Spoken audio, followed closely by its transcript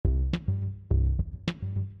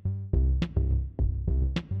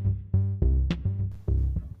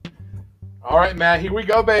All right, Matt, here we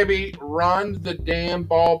go, baby. Run the Damn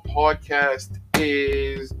Ball podcast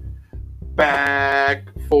is back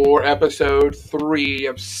for episode 3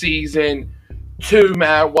 of season 2,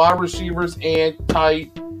 Matt. Wide receivers and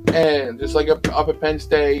tight ends. Just like up at Penn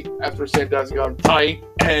State after Sandusky on tight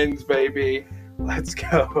ends, baby. Let's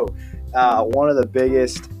go. One of the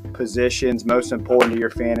biggest positions, most important to your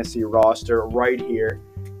fantasy roster right here.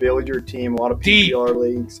 Build your team. A lot of PPR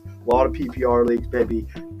leagues. Baby.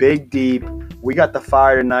 Big, deep. We got the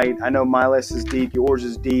fire tonight. I know my list is deep. Yours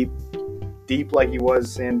is deep. Deep like he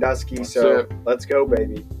was Sandusky. So let's go,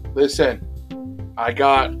 baby. Listen,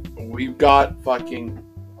 we've got fucking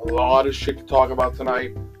a lot of shit to talk about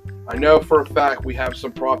tonight. I know for a fact we have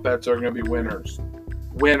some prop bets that are going to be winners.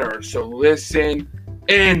 So listen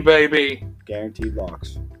in, baby. Guaranteed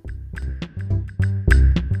locks.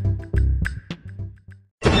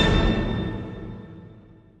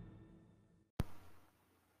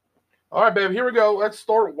 All right, baby, here we go. Let's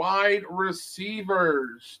start wide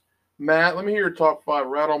receivers. Matt, let me hear your top 5.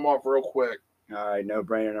 Rattle them off real quick. All right,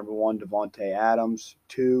 no-brainer. Number 1, Devontae Adams.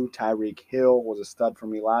 2, Tyreek Hill was a stud for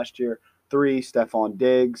me last year. 3, Stephon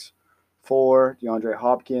Diggs. 4, DeAndre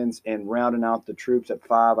Hopkins. And rounding out the troops at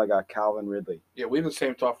 5, I got Calvin Ridley. Yeah, we have the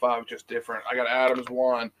same top 5, just different. I got Adams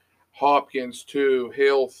 1, Hopkins 2,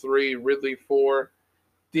 Hill 3, Ridley 4,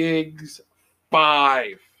 Diggs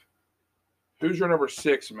 5. Who's your number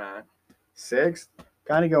 6, man? 6,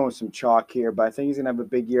 kind of going with some chalk here, but I think he's going to have a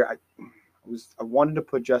big year. I wanted to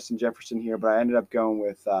put Justin Jefferson here, but I ended up going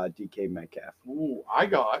with DK Metcalf. Ooh, I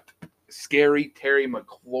got scary Terry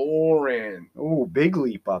McLaurin. Ooh, big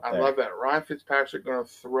leap up there. I love that. Ryan Fitzpatrick going to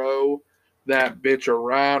throw that bitch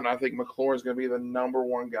around. I think McLaurin's going to be the number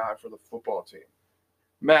 1 guy for the football team.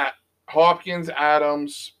 Matt, Hopkins,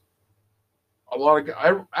 Adams.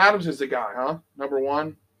 Adams is the guy, huh? Number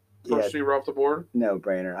 1. First receiver off the board? No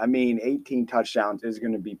brainer. I mean, 18 touchdowns is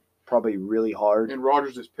going to be probably really hard. And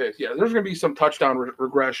Rodgers is pissed. Yeah, there's going to be some touchdown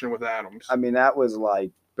regression with Adams. I mean, that was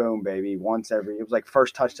like, boom, baby. It was like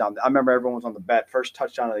first touchdown. I remember everyone was on the bet. First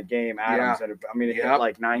touchdown of the game, Adams. Yeah. It hit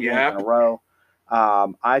like 9 games in a row.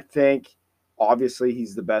 I think, obviously,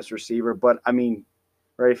 he's the best receiver. But, I mean,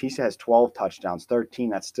 right, if he has 12 touchdowns,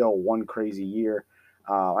 13, that's still one crazy year.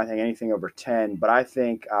 I think anything over 10. But I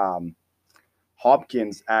think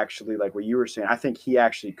Hopkins actually, like what you were saying, I think he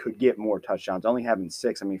actually could get more touchdowns, only having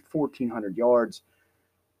 6. I mean, 1,400 yards,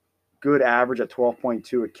 good average at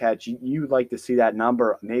 12.2 a catch. You'd like to see that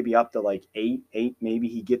number maybe up to like 8. Maybe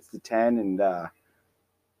he gets to 10, and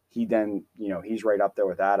he's right up there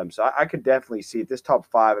with Adams. So I could definitely see it. This top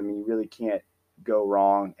 5, I mean, you really can't go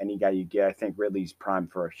wrong. Any guy you get, I think Ridley's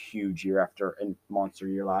primed for a huge year after a monster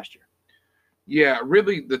year last year. Yeah,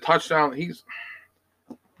 Ridley, the touchdown, he's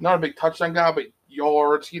not a big touchdown guy, but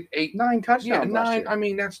yards. He had 9 touchdowns. Yeah, 9. I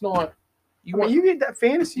mean, that's not. You get that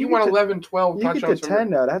fantasy. You want 11, 12 touchdowns. You get to 10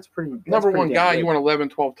 now. That's pretty. Number 1 guy, good. you want 11,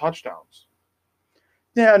 12 touchdowns.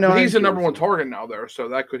 Yeah, no. He's the number 1 target now there,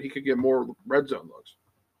 so he could get more red zone looks.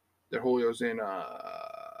 That Julio's in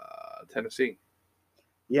Tennessee.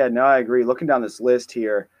 Yeah, no, I agree. Looking down this list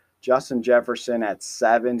here, Justin Jefferson at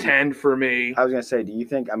 7. 10 for me. I was gonna say, do you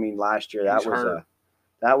think? I mean, last year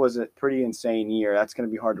that was a pretty insane year. That's going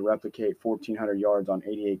to be hard to replicate. 1,400 yards on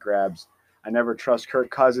 88 grabs. I never trust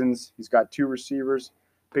Kirk Cousins. He's got 2 receivers,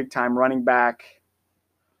 big-time running back.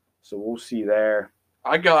 So we'll see there.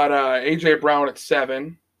 I got A.J. Brown at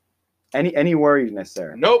 7. Any worries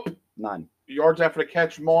there? Nope. None. Yards after the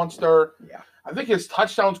catch, monster. Yeah. I think his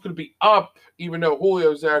touchdowns could be up, even though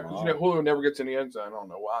Julio's there, because Julio never gets in the end zone. I don't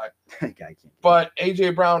know why. But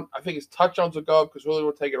A.J. Brown, I think his touchdowns will go up because Julio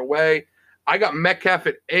will take it away. I got Metcalf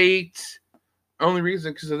at 8. Only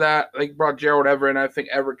reason because of that, they brought Gerald Everett, and I think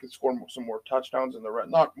Everett can score some more touchdowns in the red.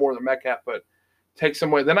 Not more than Metcalf, but take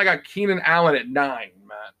some away. Then I got Keenan Allen at 9,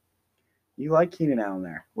 Matt. You like Keenan Allen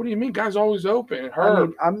there? What do you mean? Guy's always open. I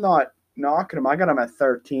mean, I'm not knocking him. I got him at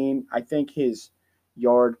 13. I think his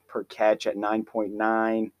yard per catch at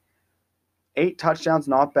 9.9. 8 touchdowns,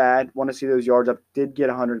 not bad. Want to see those yards up. Did get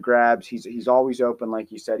 100 grabs. He's always open,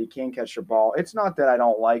 like you said. He can catch the ball. It's not that I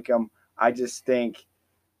don't like him. I just think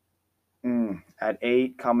at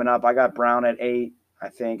 8 coming up, I got Brown at 8. I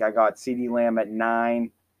think I got CeeDee Lamb at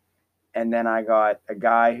 9. And then I got a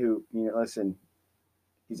guy who, listen,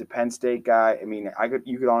 he's a Penn State guy. I mean,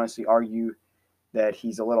 you could honestly argue that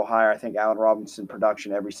he's a little higher. I think Allen Robinson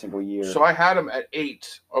production every single year. So I had him at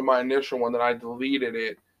 8 on my initial one, then I deleted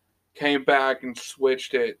it, came back and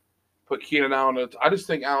switched it, put Keenan Allen. I just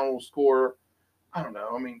think Allen will score. I don't know.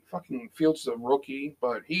 I mean, fucking Fields is a rookie,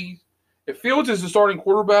 but if Fields is the starting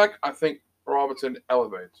quarterback, I think Robinson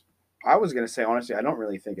elevates. I was going to say, honestly, I don't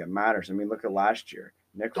really think it matters. I mean, look at last year.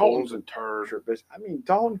 Nick Dalton's a turd. I mean,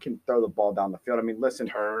 Dalton can throw the ball down the field. I mean,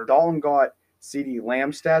 listen, Dalton got CeeDee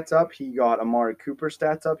Lamb stats up. He got Amari Cooper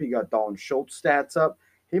stats up. He got Dalton Schultz stats up.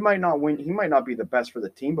 He might not win. He might not be the best for the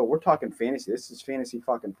team, but we're talking fantasy. This is fantasy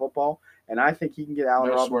fucking football, and I think he can get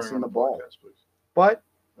Allen Robinson the ball. But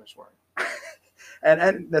no swearing.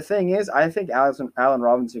 and the thing is, I think Allen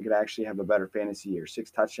Robinson could actually have a better fantasy year.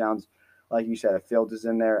 6 touchdowns. Like you said, if Fields is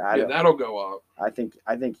in there, that'll go up. I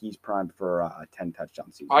think he's primed for a 10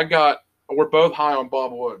 touchdown season. We're both high on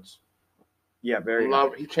Bob Woods. Yeah, very.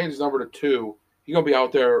 He changed his number to 2. He's gonna be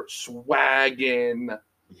out there swagging.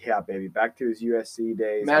 Yeah, baby, back to his USC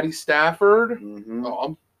days. Matty Stafford. Mm-hmm. Oh,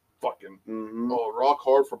 I'm fucking rock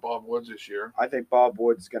hard for Bob Woods this year. I think Bob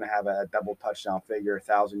Woods is gonna have a double touchdown figure,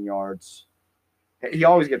 1,000 yards. He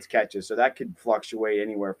always gets catches, so that could fluctuate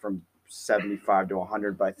anywhere from 75 to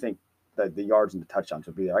 100. But I think the yards and the touchdowns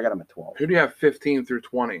will be there. I got him at 12. Who do you have 15 through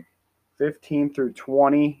 20? 15 through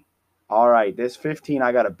 20. All right, this 15,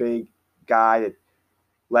 I got a big guy that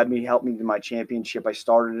helped me to my championship. I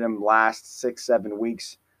started him last 6-7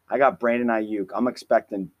 weeks. I got Brandon Ayuk. I'm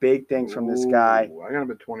expecting big things from this guy. I got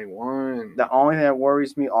him at 21. The only thing that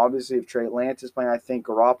worries me, obviously, if Trey Lance is playing, I think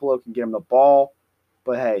Garoppolo can get him the ball.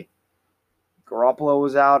 But hey, Garoppolo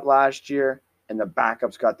was out last year, and the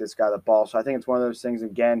backups got this guy the ball. So I think it's one of those things,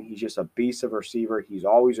 again, he's just a beast of a receiver. He's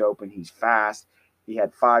always open. He's fast. He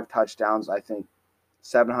had 5 touchdowns, I think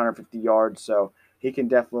 750 yards. So he can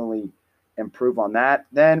definitely improve on that.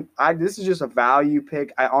 Then this is just a value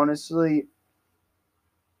pick. I honestly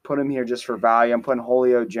put him here just for value. I'm putting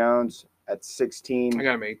Julio Jones at 16. I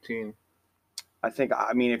got him 18.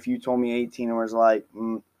 I mean, if you told me 18 and was like,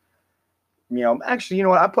 actually, you know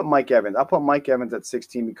what? I put Mike Evans. I put Mike Evans at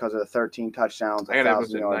 16 because of the 13 touchdowns. I got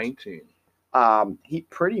Evans at 19. He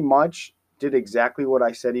pretty much did exactly what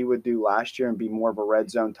I said he would do last year and be more of a red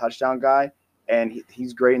zone touchdown guy. And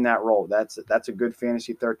he's great in that role. That's a good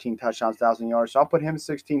fantasy, 13 touchdowns, 1,000 yards. So I'll put him at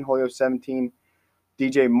 16, Julio 17,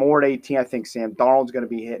 DJ Moore at 18. I think Sam Darnold's going to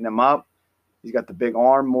be hitting him up. He's got the big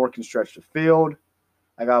arm. Moore can stretch the field.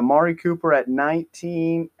 I got Amari Cooper at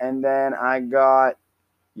 19, and then I got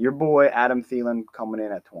your boy Adam Thielen coming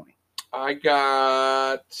in at 20. I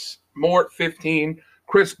got Moore at 15,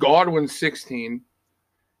 Chris Godwin 16,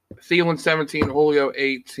 Thielen 17, Julio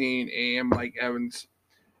 18, and Mike Evans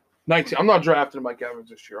 19. I'm not drafting Mike Evans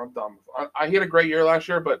this year. I'm done with it. He had a great year last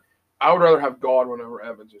year, but I would rather have Godwin over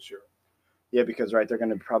Evans this year. Yeah, because they're going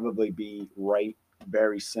to probably be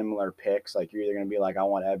very similar picks. Like you're either going to be like, I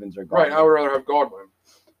want Evans or Godwin. Right, I would rather have Godwin.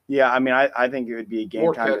 Yeah, I mean, I think it would be a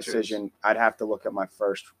game time decision. I'd have to look at my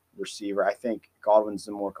first receiver. I think Godwin's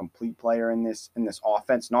the more complete player in this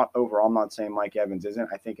offense. Not overall. I'm not saying Mike Evans isn't.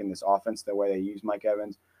 I think in this offense, the way they use Mike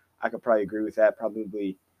Evans, I could probably agree with that.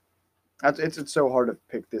 Probably, it's so hard to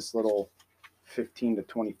pick this little 15 to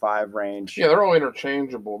 25 range. Yeah, they're all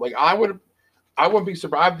interchangeable. Like I wouldn't be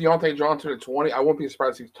surprised. I have Deontay Johnson at 20. I wouldn't be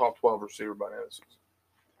surprised if he's top 12 receiver by the end of the season.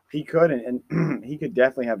 He could, and he could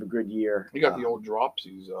definitely have a good year. He got the old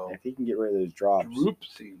dropsies, though. If he can get rid of those drops,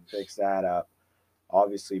 fix that up.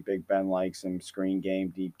 Obviously, Big Ben likes him. Screen game,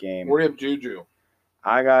 deep game. Where do you have Juju?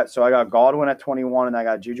 I got Godwin at 21, and I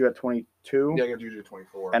got Juju at 22. Yeah, I got Juju at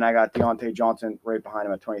 24. And I got Deontay Johnson right behind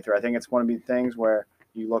him at 23. I think it's going to be things where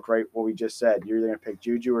you look right what we just said. You're either going to pick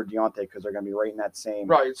Juju or Deontay because they're going to be right in that same.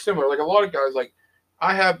 Right, it's similar. Like a lot of guys, like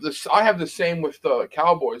I have the same with the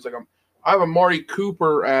Cowboys. Like I have Amari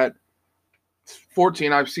Cooper at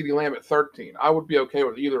 14. I have CeeDee Lamb at 13. I would be okay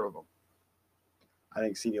with either of them. I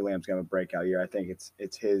think CeeDee Lamb's going to break out year. I think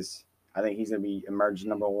it's his. I think he's going to be emerging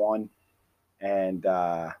number 1, and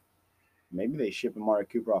maybe they ship Amari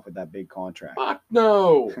Cooper off with that big contract. Fuck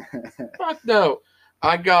no. Fuck no.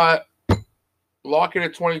 I got Lockett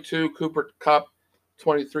at 22, Cooper Kupp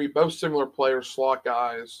 23. Both similar players, slot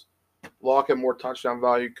guys. Lockett more touchdown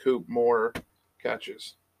value, Coop more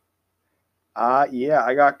catches. Yeah,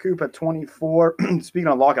 I got Coop at 24. Speaking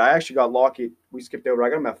of Lockett, I actually got Lockett. We skipped over. I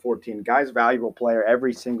got him at 14. Guy's a valuable player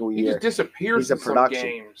every single year. He just disappears in some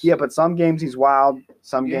games. Yeah, but some games he's wild.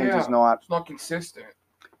 Some games he's not. It's not consistent.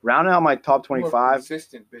 Rounding out my top 25.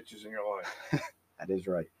 Consistent bitches in your life. That is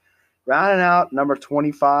right. Rounding out number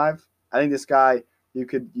 25. I think this guy, you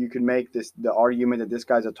could make the argument that this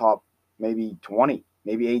guy's a top maybe 20,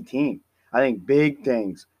 maybe 18. I think big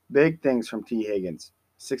things from T. Higgins.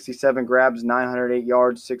 67 grabs, 908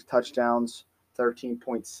 yards, 6 touchdowns,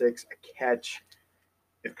 13.6 a catch.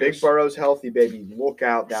 If Big Burrow's healthy, baby, look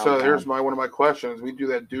out downtown. So here's one of my questions. We do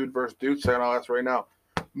that dude versus dude segment. I'll ask right now.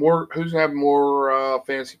 Who's gonna have more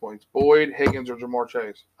fantasy points? Boyd, Higgins, or Jamar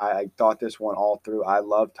Chase? I thought this one all through. I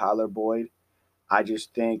love Tyler Boyd. I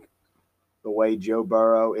just think the way Joe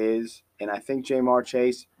Burrow is And I think Ja'Marr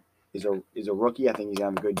Chase is a rookie. I think he's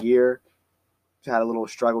going to have a good year. He's had a little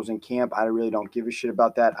struggles in camp. I really don't give a shit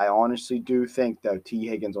about that. I honestly do think, though, T.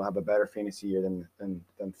 Higgins will have a better fantasy year than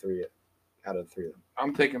three out of the three of them.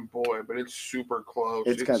 I'm taking Boyd, but it's super close.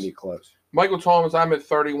 It's going to be close. Michael Thomas, I'm at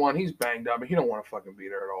 31. He's banged up, but he don't want to fucking be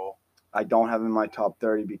there at all. I don't have him in my top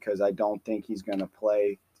 30 because I don't think he's going to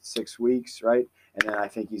play 6 weeks, right? And then I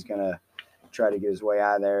think he's going to try to get his way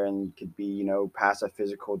out of there and could be, pass a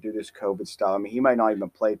physical, do this COVID stuff. I mean, he might not even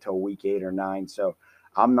play till week 8 or 9. So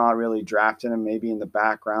I'm not really drafting him, maybe in the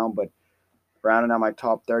background, but rounding out my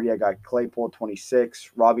top 30, I got Claypool at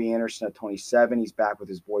 26, Robbie Anderson at 27. He's back with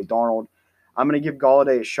his boy Darnold. I'm going to give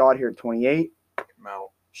Golladay a shot here at 28.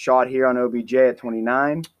 Mel. Shot here on OBJ at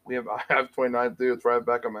 29. I have 29 too. It's right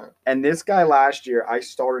back on that. And this guy last year, I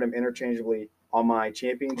started him interchangeably on my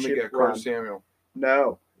championship. Let me get Curtis Samuel.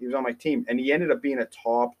 No, he was on my team, and he ended up being a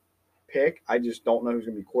top pick. I just don't know who's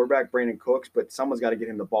going to be quarterback, Brandon Cooks, but someone's got to get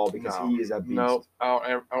him the ball because he is a beast. No,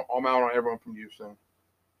 I'm out on everyone from Houston.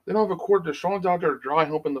 They don't have a quarterback. Deshaun's out there dry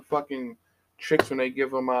humping the fucking chicks when they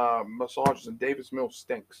give him massages, and Davis Mills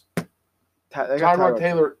stinks. Tyrod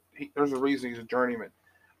Taylor, there's a reason he's a journeyman.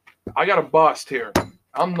 I got a bust here.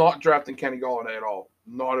 I'm not drafting Kenny Golladay at all.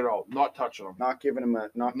 Not at all. Not touching him. Not giving him a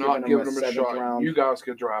shot. Round, you guys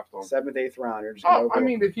could draft him. 7th, 8th round. You're just I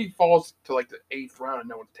mean, if he falls to like the 8th round and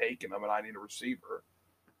no one's taking him, and I need a receiver,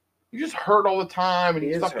 he just hurt all the time, and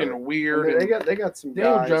he's fucking hurt. Weird. I mean, they got some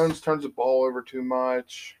Daniel guys. Jones turns the ball over too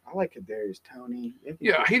much. I like Kadarius Toney.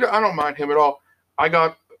 Yeah, I don't mind him at all. I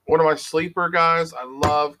got one of my sleeper guys. I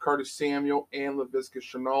love Curtis Samuel and Laviska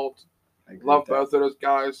Shenault. Love both of those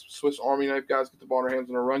guys. Swiss Army knife guys get the ball in their hands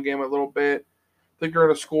in a run game a little bit. I think they're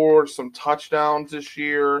going to score some touchdowns this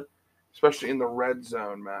year, especially in the red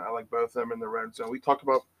zone, man. I like both of them in the red zone. We talked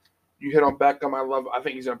about, you hit on Beckham. I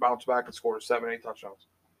think he's going to bounce back and score 7, 8 touchdowns.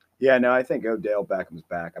 Yeah, no, I think Odell Beckham's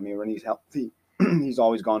back. I mean, when he's healthy, he's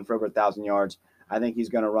always gone for over 1,000 yards. I think he's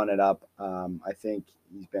going to run it up. I think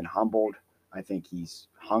he's been humbled. I think he's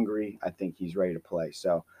hungry. I think he's ready to play.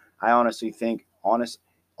 So I honestly think,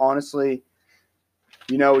 honestly,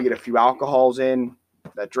 we get a few alcohols in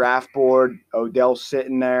that draft board. Odell's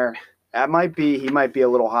sitting there. He might be a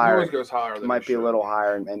little higher. He always goes higher. Might be a little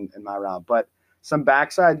higher in my round. But some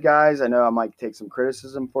backside guys, I know I might take some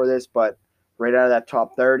criticism for this, but right out of that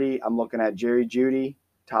top 30, I'm looking at Jerry Jeudy,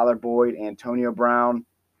 Tyler Boyd, Antonio Brown.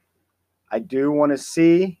 I do want to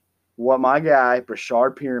see what my guy,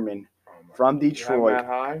 Brashard Perriman from Detroit,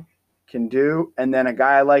 can do. And then a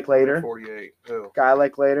guy I like later. 48.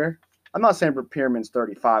 I'm not saying Perriman's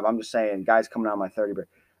 35. I'm just saying guys coming out of my 30. But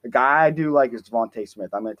a guy I do like is Devontae Smith.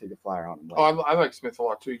 I'm going to take a flyer on him. I like Smith a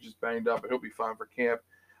lot too. He just banged up, but he'll be fine for camp.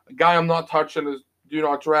 A guy I'm not touching is do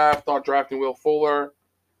not draft. Not drafting Will Fuller.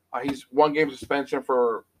 He's 1 game suspension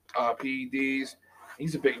for PEDs.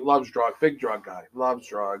 He's a big drug guy. Loves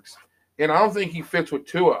drugs. And I don't think he fits with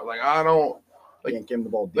Tua. Can't give him the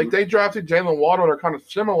ball deep. Like they drafted Jalen Waddle. They're kind of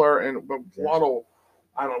similar, but Waddle,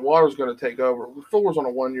 Waddle's going to take over. Fuller's on a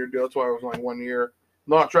 1-year deal. That's why it was only 1 year.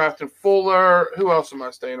 Not drafting Fuller. Who else am I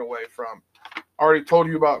staying away from? Already told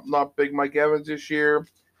you about not big Mike Evans this year.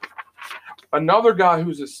 Another guy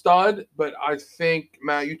who's a stud, but I think,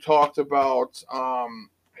 Matt, you talked about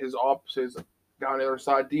his opposites down the other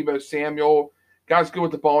side. Deebo Samuel. Guy's good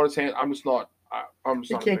with the ball in his hand.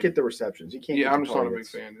 He can't get the receptions. I'm just not a big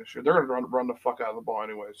fan this year. They're going to run the fuck out of the ball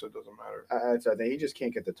anyway, so it doesn't matter. I think he just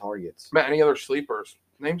can't get the targets. Matt, any other sleepers?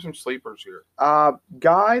 Name some sleepers here.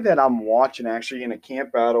 Guy that I'm watching actually in a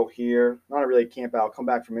camp battle here. Not really a camp battle. Come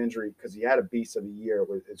back from injury because he had a beast of the year.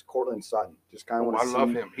 It's Cortland Sutton. Just kind of want to see. I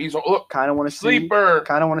love him. He's kind of want to see. Sleeper.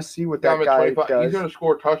 Kind of want to see what that guy does. He's going to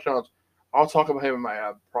score touchdowns. I'll talk about him in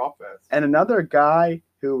my prop bets. And another guy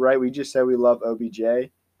who, we just said we love OBJ.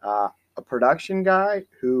 A production guy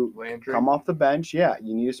who Landry. Come off the bench. Yeah,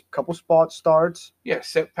 you need a couple spot starts. Yeah,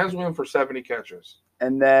 pencil him for 70 catches.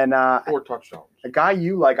 And then 4 touchdowns. A guy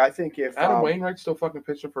you like, I think if Adam Wainwright's still fucking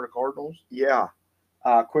pitching for the Cardinals. Yeah.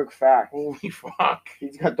 Quick fact. Holy fuck.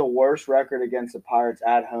 He's got the worst record against the Pirates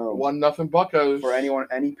at home. 1-0 Buccos. For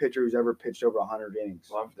any pitcher who's ever pitched over 100 innings.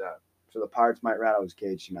 Love that. So the Pirates might rattle his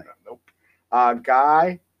cage tonight. Nope.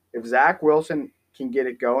 Guy, if Zach Wilson can get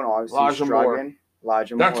it going, obviously he's struggling.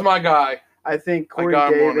 Elijah Moore. That's my guy. I think Corey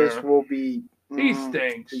Davis will be. He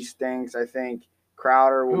stinks. He stinks. I think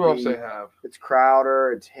Crowder will be. Who else they have? It's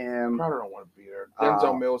Crowder. It's him. Crowder don't want to be there.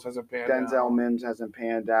 Denzel Mims hasn't panned out. Denzel Mims hasn't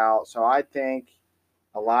panned out. So I think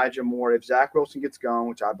Elijah Moore, if Zach Wilson gets going,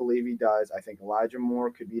 which I believe he does, I think Elijah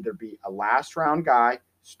Moore could either be a last round guy,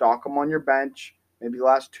 stock him on your bench, maybe the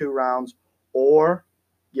last 2 rounds, or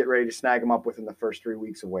get ready to snag him up within the first 3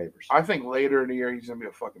 weeks of waivers. I think later in the year he's going to be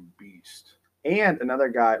a fucking beast. And another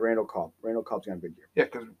guy, Randall Cobb. Randall Cobb's going to have a good year. Yeah,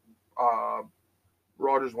 because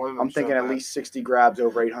Rogers wanted them. I'm thinking at least 60 grabs,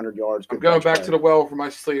 over 800 yards. I'm going back to the well for my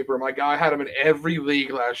sleeper. My guy had him in every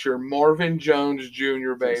league last year. Marvin Jones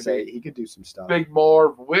Jr., baby. He could do some stuff. Big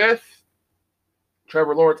Marv with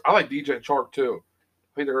Trevor Lawrence. I like DJ Chark, too.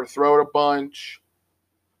 I think they're going to throw it a bunch.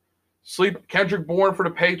 Kendrick Bourne for the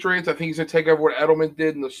Patriots. I think he's going to take over what Edelman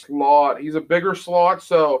did in the slot. He's a bigger slot,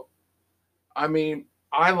 so, I mean,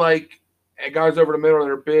 I like guys over the middle that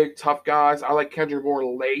are big, tough guys. I like Kendrick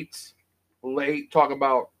Bourne late. Talk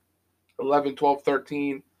about 11, 12,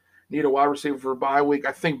 13. Need a wide receiver for a bye week.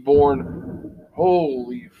 I think Bourne,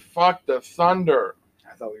 holy fuck, the Thunder.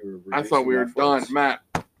 I thought we were done. Matt,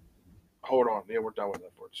 hold on. Yeah, we're done with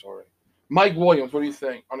that part. Sorry. Mike Williams, what do you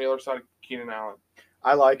think on the other side of Keenan Allen?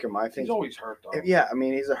 I like him. I think he's always hurt, though. Yeah, I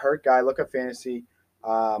mean, he's a hurt guy. Look at fantasy.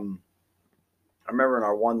 I remember in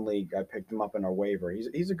our one league, I picked him up in our waiver.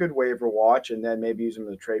 He's a good waiver watch, and then maybe use him in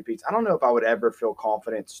the trade piece. I don't know if I would ever feel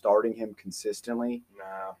confident starting him consistently.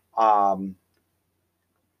 Nah.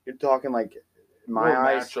 You're talking like, in my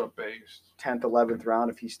eyes, matchup based. 10th, 11th round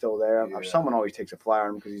if he's still there. Yeah. Someone always takes a flyer on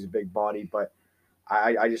him because he's a big body, but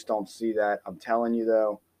I just don't see that. I'm telling you,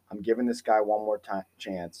 though, I'm giving this guy one more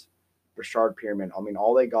chance. Brashard Perriman. I mean,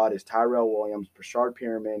 all they got is Tyrell Williams, Brashard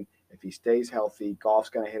Perriman. If he stays healthy, Goff's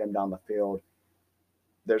going to hit him down the field.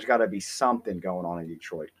 There's got to be something going on in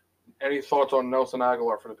Detroit. Any thoughts on Nelson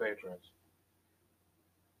Aguilar for the Patriots?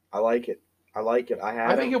 I like it.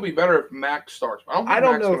 I think he'll be better if Max starts. I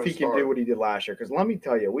don't know if he can do what he did last year, because let me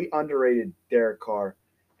tell you, we underrated Derek Carr,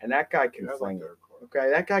 and that guy can fling it.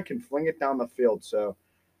 Okay, that guy can fling it down the field. So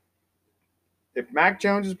if Mac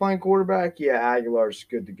Jones is playing quarterback, yeah, Aguilar's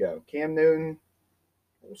good to go. Cam Newton,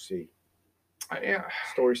 we'll see.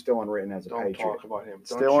 Story's still unwritten as a Patriot. Don't talk about him.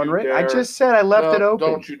 Still unwritten? I just said I left it open.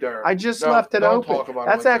 Don't you dare. I just left it open.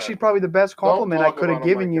 That's actually probably the best compliment I could have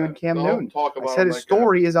given you in Cam Newton. I said his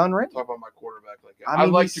story is unwritten. Talk about my quarterback like that. I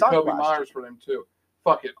like Jacoby Myers for them too.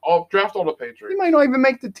 Fuck it. I'll draft all the Patriots. He might not even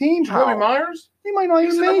make the team. Jacoby Myers? He might not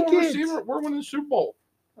even make it. Receiver. We're winning the Super Bowl.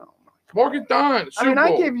 Morgan Dunn.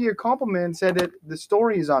 I gave you a compliment and said that the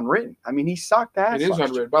story is unwritten. I mean, he sucked ass. It is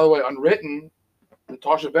unwritten. By the way, unwritten,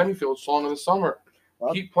 Natasha Bedingfield, Song of the Summer.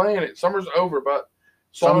 Well, keep playing it. Summer's over, but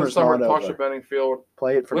Song of the Summer, Natasha Bedingfield.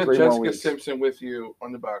 Play it for 3 more weeks. Jessica Simpson with you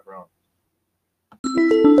on the background.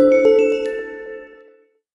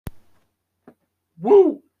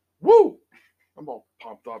 Woo! Woo! I'm all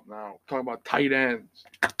pumped up now. Talking about tight ends.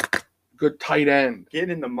 Good tight end. Getting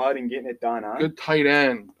in the mud and getting it done, huh? Good tight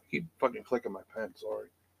end. Keep fucking clicking my pen. Sorry.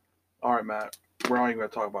 All right, Matt. We're not even going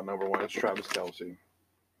to talk about number one. It's Travis Kelce.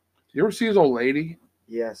 You ever see his old lady?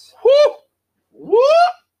 Yes. Woo! Woo!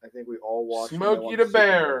 I think we all watched Smokey the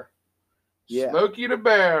Bear. Yeah. Smokey the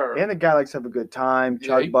Bear. And the guy likes to have a good time.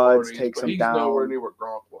 Chuck Buds takes him down. He's nowhere near where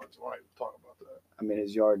Gronk was. Why are you talking about that? I mean,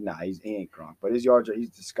 his yard, he ain't Gronk, but his yards he's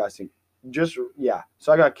disgusting.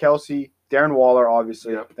 So I got Kelce, Darren Waller,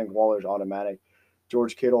 obviously. Yep. I think Waller's automatic.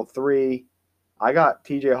 George Kittle, 3. I got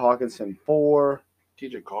TJ Hawkinson, 4.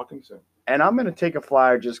 TJ Hawkinson. And I'm going to take a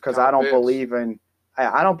flyer just because I don't believe in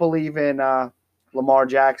Lamar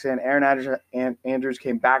Jackson. Aaron Andrews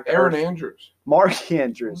came back to Andrews. Mark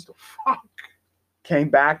Andrews. What the fuck? Came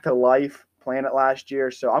back to life playing it last year.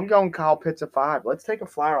 So I'm going Kyle Pitts at 5. Let's take a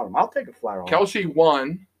flyer on him. I'll take a flyer on him. Kelce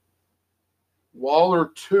 1. Waller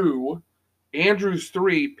 2. Andrews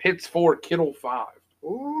 3. Pitts 4. Kittle 5.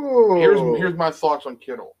 Ooh. Here's my thoughts on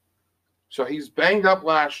Kittle. So he's banged up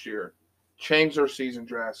last year. Changed their season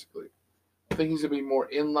drastically. I think he's going to be more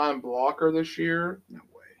inline blocker this year. No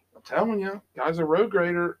way. I'm telling you. Guy's a road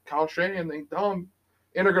grader. Kyle Shanahan, they dumb.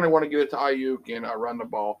 And they're going to want to give it to Ayuk and run the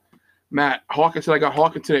ball. Matt, Hawkinson, I got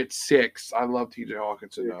Hawkinson at 6. I love TJ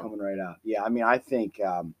Hawkinson. You're coming right out. Yeah, I mean, I think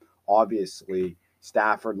obviously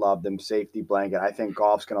Stafford loved him, safety blanket. I think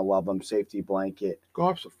Goff's going to love him, safety blanket.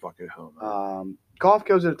 Goff's a fucking home. Goff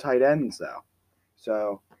goes to the tight ends, though.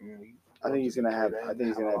 So I think he's going to have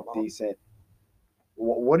decent.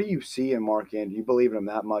 What do you see in Mark Andrews? You believe in him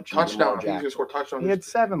that much? Touchdown. He's going to score touchdowns. He had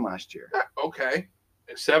 7 last year. Yeah, okay.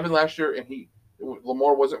 7 last year, and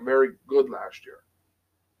Lamar wasn't very good last year.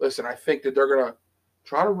 Listen, I think that they're going to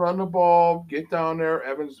try to run the ball, get down there.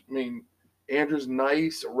 Andrews,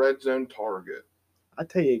 nice red zone target. I'll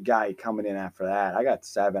tell you a guy coming in after that. I got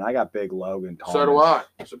 7. I got Big Logan Thomas. So do I.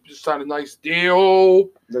 So just signed a nice deal.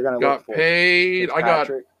 They're going to got paid.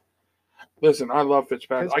 Listen, I love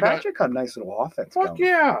Fitzpatrick. Fitzpatrick got a nice little offense. Fuck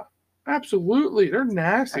yeah. Absolutely. They're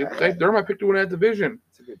nasty. They're my pick to win that division.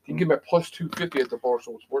 You can get my plus 250 at the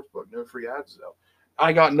Barstool Sportsbook. No free ads, though.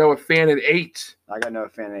 I got Noah Fant at 8. I got Noah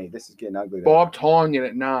Fant at 8. This is getting ugly. Bob Tonyan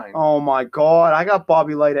at 9. Oh, my God. I got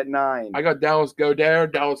Bobby Light at 9. I got Dallas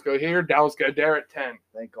Goedert, Dallas Goedert at 10.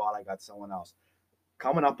 Thank God I got someone else.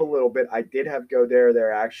 Coming up a little bit, I did have Goedert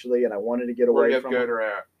there, actually, and I wanted to get away from Goedert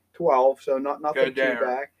at 12, so nothing too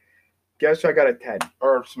back. Guess who I got at 10?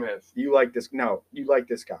 Irv Smith. You like this? No, you like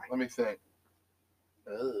this guy. Let me think.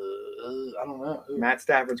 I don't know. Matt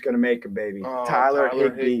Stafford's going to make a baby. Tyler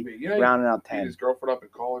Higbee. Rounding out 10. Beat his girlfriend up in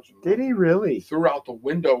college. Did he really? Threw out the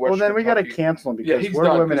window. Well, then we got to cancel him because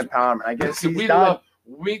we're women empowerment. I guess he's done.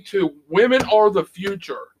 Me too. Women are the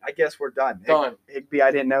future. I guess we're done. Done. Higbee,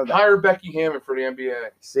 I didn't know that. Hire Becky Hammond for the NBA.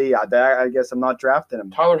 See, I guess I'm not drafting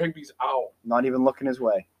him. Tyler Higbee's out. Not even looking his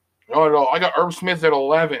way. No. I got Irv Smith at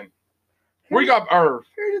 11. We got Irv.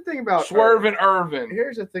 Here's the thing about Swerving Irvin.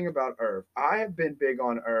 Here's the thing about Irv. I have been big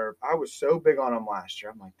on Irv. I was so big on him last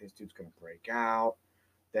year. I'm like, this dude's going to break out.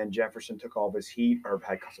 Then Jefferson took all of his heat. Irv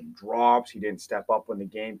had some drops. He didn't step up when the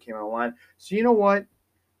game came on the line. So you know what?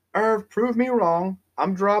 Irv, prove me wrong.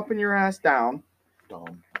 I'm dropping your ass down.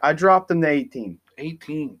 Dumb. I dropped him to 18.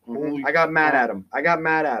 18. Mm-hmm. I got mad at him. All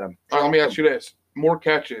right, let me ask you this. More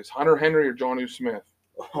catches, Hunter Henry or Jonnu Smith?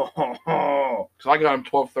 Because I got him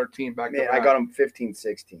 12-13 back to back. I got him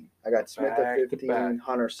 15-16. I got Smith at 15,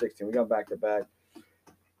 Hunter 16. We got back to back.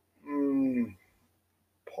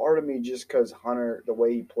 Part of me, just because Hunter, the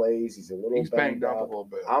way he plays, he's banged up a little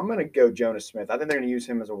bit. I'm going to go Jonas Smith. I think they're going to use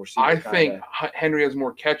him as a receiver. I think Henry has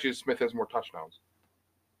more catches. Smith has more touchdowns.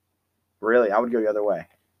 Really? I would go the other way.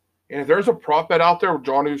 And if there's a prop bet out there with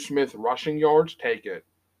Jonnu Smith rushing yards, take it.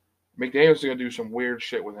 McDaniels going to do some weird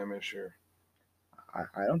shit with him this year.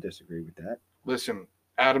 I don't disagree with that. Listen,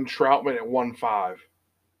 Adam Troutman at 1.5.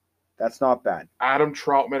 That's not bad. Adam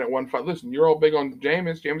Troutman at 1.5. Listen, you're all big on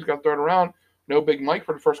Jameis. Jameis got thrown around. No Big Mike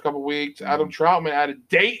for the first couple of weeks. Adam Troutman out of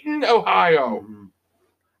Dayton, Ohio.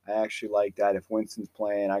 I actually like that. If Winston's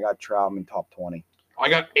playing, I got Troutman top 20. I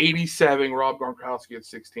got 87. Rob Gronkowski at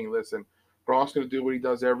 16. Listen, Gronk's going to do what he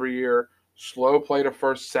does every year. Slow play the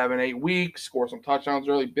first 7-8 weeks. Score some touchdowns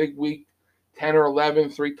early. Big week, 10 or 11.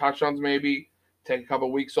 3 touchdowns maybe. Take a couple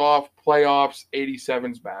of weeks off. Playoffs,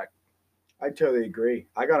 87's back. I totally agree.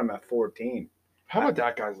 I got him at 14. How about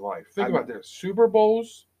that guy's life? Think about this. Super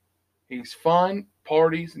Bowls. He's fun.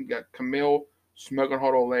 Parties. And got Camille smoking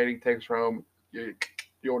hot old lady. Takes her home.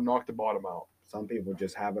 You'll knock the bottom out. Some people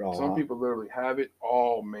just have it all. Some people literally have it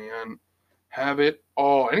all, man. Have it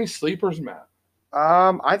all. Any sleepers, Matt?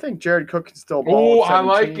 I think Jared Cook can still ball. Oh, I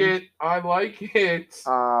like it.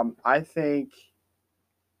 I think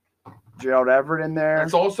Gerald Everett in there.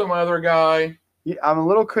 That's also my other guy. Yeah, I'm a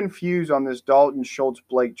little confused on this Dalton Schultz,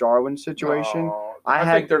 Blake Jarwin situation. I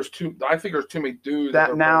think there's too many dudes.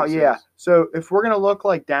 That now, yeah. So if we're gonna look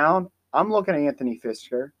like down, I'm looking at Anthony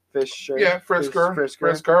Fisker. Yeah,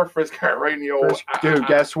 Frisker, right in the old. Dude,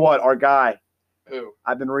 guess what? Our guy. Who?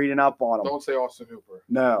 I've been reading up on him. Don't say Austin Hooper.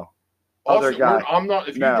 No. Other guy. I'm not.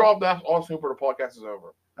 If you drop that Austin Hooper, the podcast is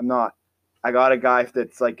over. I'm not. I got a guy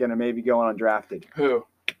that's like gonna maybe go undrafted. Who?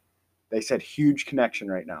 They said huge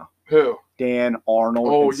connection right now. Who? Dan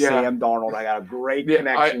Arnold and Sam Darnold. I got a great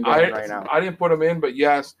connection going right now. I didn't put him in, but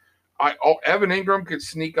yes. Evan Ingram could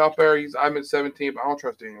sneak up there. I'm at 17, but I don't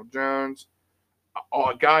trust Daniel Jones.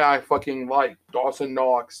 A guy I fucking like, Dawson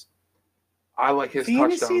Knox. I like his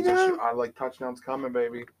touchdowns. I like touchdowns coming,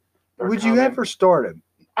 baby. Would you ever start him?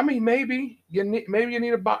 I mean, maybe you need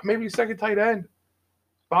a second tight end,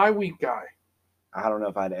 bye week guy. I don't know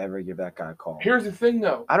if I'd ever give that guy a call. Here's the thing,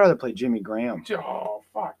 though. I'd rather play Jimmy Graham. Oh,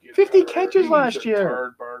 fuck you. 50 catches last year.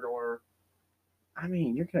 Turd burglar. I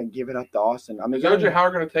mean, you're going to give it up to Austin. I mean, is O.J.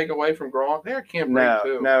 Howard going to take away from Gronk? They can't break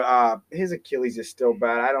too. No, his Achilles is still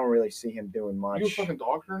bad. I don't really see him doing much. You a fucking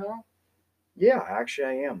doctor now? Yeah, actually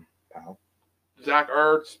I am, pal. Zach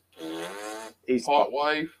Ertz. He's hot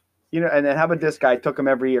wife. You know, and then how about this guy? Took him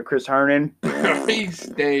every year, Chris Herndon. He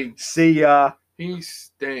stinks. See ya. He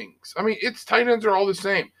stinks. I mean, tight ends are all the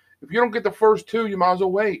same. If you don't get the first 2, you might as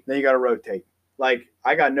well wait. Then you got to rotate. Like,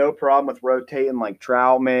 I got no problem with rotating like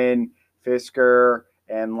Troutman, Fisker,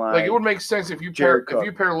 and like it would make sense if you pair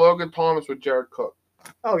Logan Thomas with Jared Cook.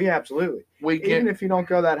 Oh yeah, absolutely. Even if you don't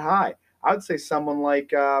go that high, I would say someone like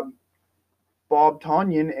Bob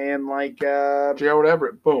Tonyan and like Gerald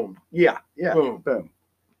Everett. Boom. Yeah. Boom.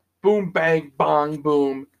 Boom. Bang. Bong.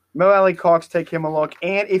 Boom. Mo Alley Cox, take him a look.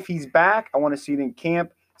 And if he's back, I want to see it in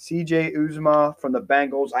camp. CJ Uzomah from the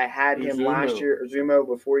Bengals. I had him last year, Uzomah,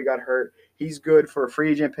 before he got hurt. He's good for a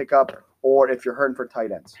free agent pickup or if you're hurting for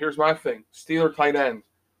tight ends. Here's my thing. Steeler tight ends.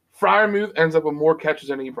 Freiermuth ends up with more catches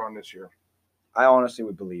than Ebron this year. I honestly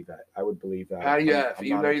would believe that. I would believe that. Patty F.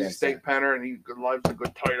 Even though he's a steak penner and he life's a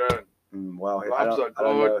good tight end. Well, I don't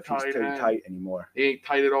know if he's too tight anymore. He ain't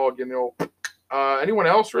tight at all. You know. Anyone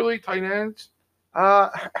else really tight ends?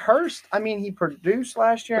 Hurst. I mean, he produced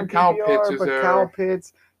last year in PPR, but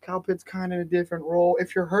Kyle Pitts kind of a different role.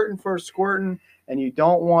 If you're hurting for a squirting and you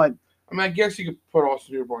don't want, I mean, I guess you could put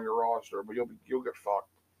Austin Hooper on your roster, but you'll get fucked.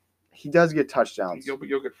 He does get touchdowns. You'll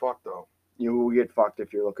get fucked though. You will get fucked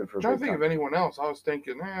if you're looking for. I'm trying to think of anyone else. I was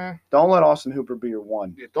thinking, Don't let Austin Hooper be your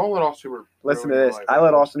one. Yeah, don't let Austin Hooper. Listen to this. I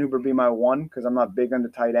let Austin Hooper be my one because I'm not big on the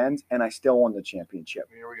tight ends, and I still won the championship.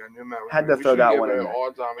 Here we go. Had to throw that one in there.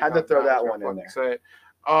 Had to throw that one in there. Say it.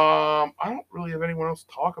 I don't really have anyone else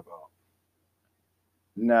to talk about.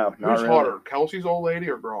 No, not Who's harder, Kelsey's old lady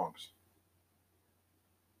or Gronk's?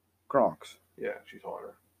 Gronk's. Yeah, she's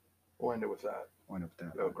harder. We'll end it with that.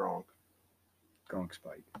 Go Gronk. Gronk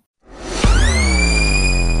spike.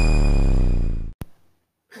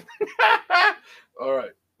 All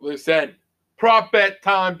right. Listen. Prop bet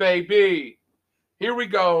time, baby. Here we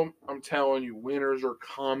go. I'm telling you, winners are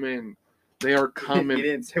coming. They are coming. You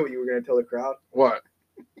didn't say what you were going to tell the crowd? What?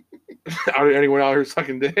 Anyone out here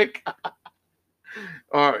sucking dick?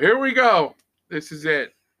 All right, here we go. This is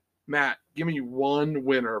it. Matt, give me one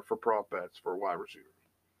winner for prop bets for wide receiver.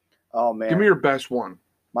 Oh, man. Give me your best one.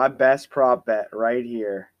 My best prop bet right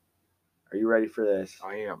here. Are you ready for this?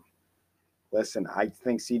 I am. Listen, I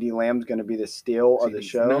think CeeDee Lamb's going to be the steal of the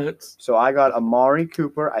show. Nuts. So I got Amari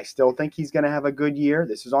Cooper. I still think he's going to have a good year.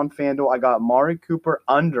 This is on FanDuel. I got Amari Cooper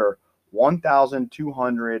under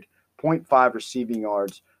 1,200.5 receiving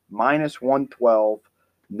yards, minus 112,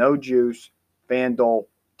 no juice, FanDuel.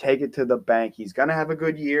 Take it to the bank. He's going to have a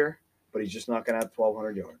good year, but he's just not going to have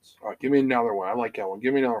 1,200 yards. All right, give me another one. I like that one.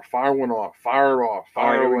 Give me another. Fire one off. Fire it off.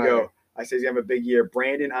 Fire away. Here we go. I say he's going to have a big year.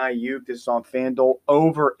 Brandon Ayuk, this is on FanDuel,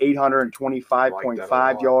 over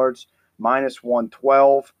 825.5 yards, minus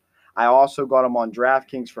 112. I also got him on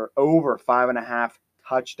DraftKings for over 5.5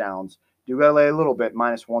 touchdowns. Do got to lay a little bit,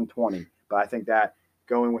 minus 120. But I think that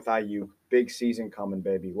going with Ayuk, big season coming,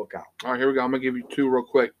 baby. Look out. All right, here we go. I'm going to give you two real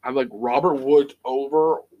quick. I like Robert Woods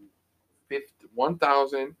over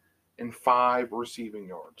 1,005 receiving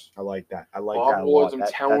yards. I like that. I like Bob that a Woods, lot. I'm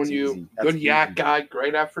telling you, good yak guy,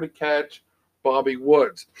 great effort to catch. Bobby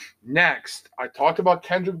Woods. Next, I talked about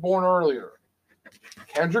Kendrick Bourne earlier.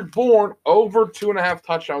 Kendrick Bourne over 2.5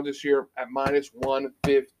 touchdowns this year at minus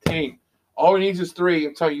 115. All he needs is 3.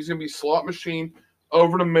 I'm telling you, he's going to be slot machine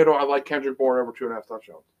over the middle. I like Kendrick Bourne over 2.5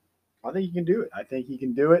 touchdowns. I think he can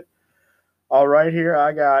do it. All right, here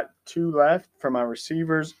I got 2 left for my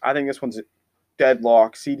receivers. I think this one's a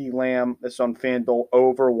deadlock. CeeDee Lamb, this on FanDuel,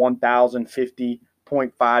 over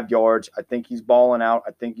 1,050.5 yards. I think he's balling out.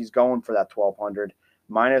 I think he's going for that 1,200.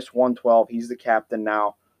 Minus 112. He's the captain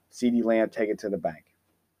now. CeeDee Lamb, take it to the bank.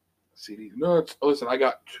 CeeDee nuts. Listen, I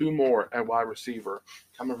got 2 more at wide receiver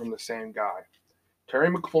coming from the same guy. Terry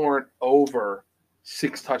McLaurin over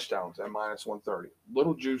 6 touchdowns at minus 130.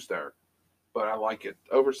 Little juice there, but I like it.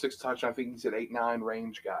 Over 6 touchdowns. I think he's an 8-9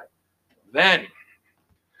 range guy. Then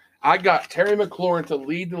I got Terry McLaurin to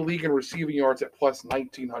lead the league in receiving yards at plus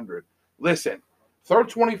 1,900. Listen, throw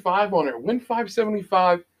 25 on it. Win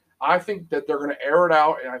 575. I think that they're going to air it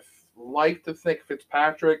out, and I like to think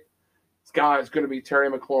Fitzpatrick, this guy is going to be Terry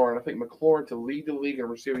McLaurin. I think McLaurin to lead the league in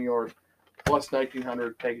receiving yards plus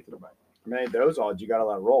 1,900. Take it to the bank. I mean, those odds, you got to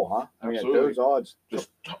let roll, huh? Absolutely. Those odds.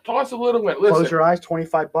 Just toss a little bit. Listen, close your eyes,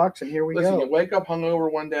 $25, and here we go. Listen, you wake up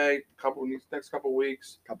hungover one day, next couple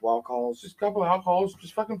weeks. Couple alcohols. Just a couple alcohols.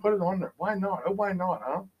 Just fucking put it on there. Why not? Oh, why not,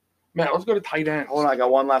 huh? Matt, let's go to tight ends. Hold on, I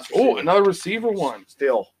got one last receiver. Oh, another receiver one.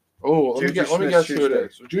 Still. Oh, let me guess who it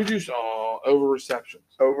is. So Juju's over receptions.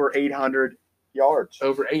 Over 800 yards.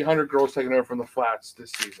 Over 800 girls taking over from the flats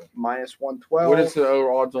this season. Minus 112. What is the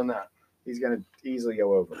over odds on that? He's going to easily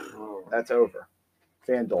go over. That's over.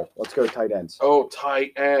 FanDuel. Let's go tight ends. Oh,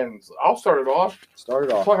 tight ends. I'll start it off.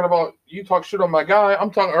 Talking about, you talk shit on my guy.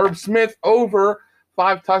 I'm talking Irv Smith over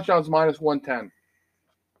 5 touchdowns minus 110.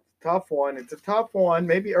 Tough one. It's a tough one.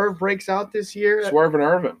 Maybe Irv breaks out this year. Swerving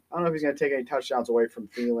Irvin. I don't know if he's going to take any touchdowns away from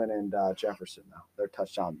Thielen and Jefferson now. They're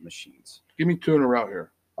touchdown machines. Give me 2 in a row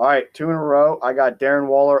here. All right, 2 in a row. I got Darren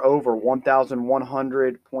Waller over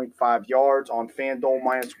 1,100.5 yards on FanDuel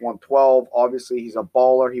minus 112. Obviously, he's a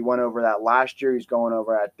baller. He went over that last year. He's going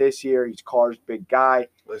over that this year. He's Carr's big guy.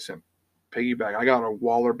 Listen, piggyback. I got a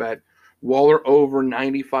Waller bet. Waller over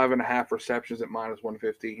 95.5 receptions at minus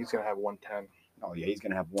 150. He's going to have 110. Oh, yeah, he's going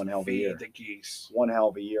to have one hell of a year. Feed the geese. One hell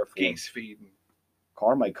of a year for geese him. Feeding.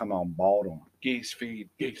 Carr might come out and bald on him. Geese feed.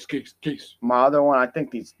 Geese. My other one, I think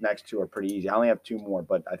these next 2 are pretty easy. I only have 2 more,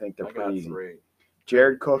 but I think they're pretty easy. 3.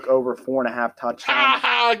 Jared Cook over 4.5 touchdowns.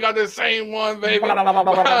 I got the same one, baby.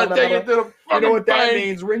 Take it to the fucking You know what that bank.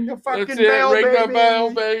 means? Ring the fucking That's bell, Ring baby. the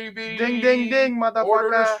bell, baby. Ding, ding, ding, motherfucker. Order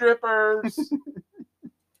the strippers.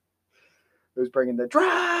 Who's bringing the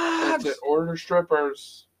drugs? That's it. Order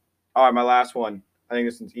strippers. All right, my last one. I think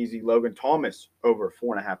this one's easy. Logan Thomas over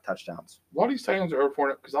 4.5 touchdowns. What are you saying over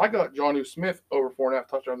 4.5? Because I got Jonnu Smith over 4.5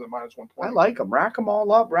 touchdowns at -120. I like them. Rack them all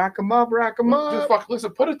up. Rack them up. Rack them up. Just fuck.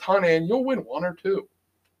 Listen, put a ton in. You'll win 1 or 2.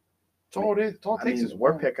 That's all it is. That's all it takes is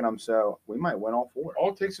we're 1. picking them, so we might win all 4.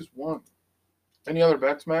 All it takes is 1. Any other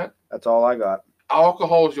bets, Matt? That's all I got.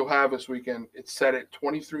 Alcohols you'll have this weekend. It's set at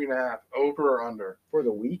 23.5. Over or under? For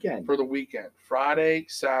the weekend. For the weekend. Friday,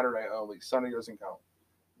 Saturday only. Sunday doesn't count.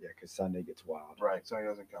 Yeah, because Sunday gets wild. Right. Sunday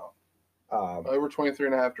doesn't count. Over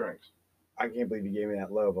 23.5 drinks. I can't believe you gave me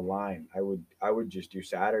that low of a line. I would just do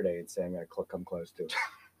Saturday and say I'm going to come close to it.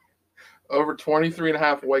 Over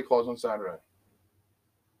 23.5 White Claws on Saturday.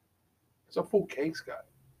 It's a full case, guy.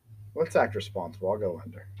 Let's act responsible. I'll go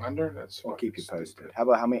under. Under? That's I'll keep you posted. Stupid. How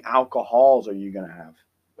about how many alcohols are you going to have?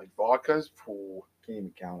 Like vodkas? Ooh. Can't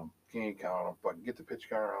even count them. Can't count them. But get the pitch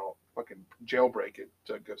counter out. Fucking jailbreak it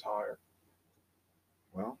so it goes higher.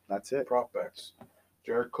 Well, that's it. Prop bets.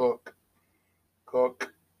 Jared Cook.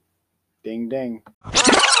 Cook. Ding, ding.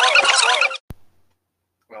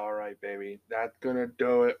 All right, baby. That's going to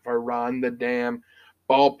do it for Run the Damn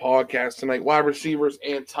Ball podcast tonight. Wide receivers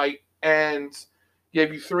and tight ends.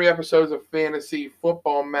 Gave you 3 episodes of fantasy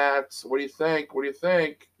football, Mats. What do you think? What do you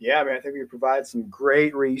think? Yeah, man, I think we provide some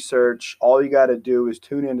great research. All you got to do is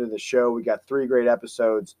tune into the show. We got 3 great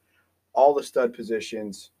episodes, all the stud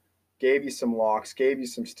positions. Gave you some locks, gave you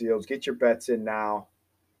some steals. Get your bets in now.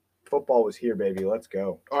 Football was here, baby. Let's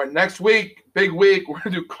go. All right, next week, big week. We're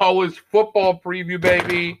going to do college football preview,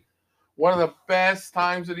 baby. One of the best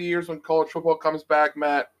times of the year is when college football comes back,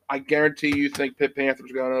 Matt. I guarantee you think Pitt Panthers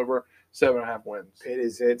are going over 7.5 wins. Pitt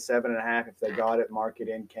is it, 7.5. If they got it, mark it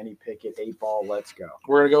in. Kenny Pickett, 8 ball. Let's go.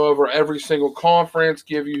 We're going to go over every single conference,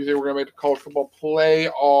 give you, we're going to make the college football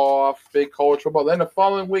playoff, big college football. Then the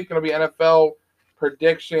following week, going to be NFL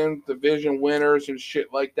predictions, division winners, and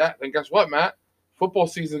shit like that. And guess what, Matt? Football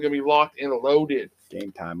season is going to be locked and loaded.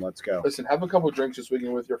 Game time. Let's go. Listen, have a couple of drinks this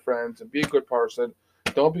weekend with your friends and be a good person.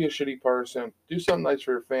 Don't be a shitty person. Do something nice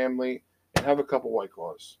for your family and have a couple White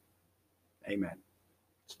Claws. Amen.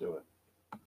 Let's do it.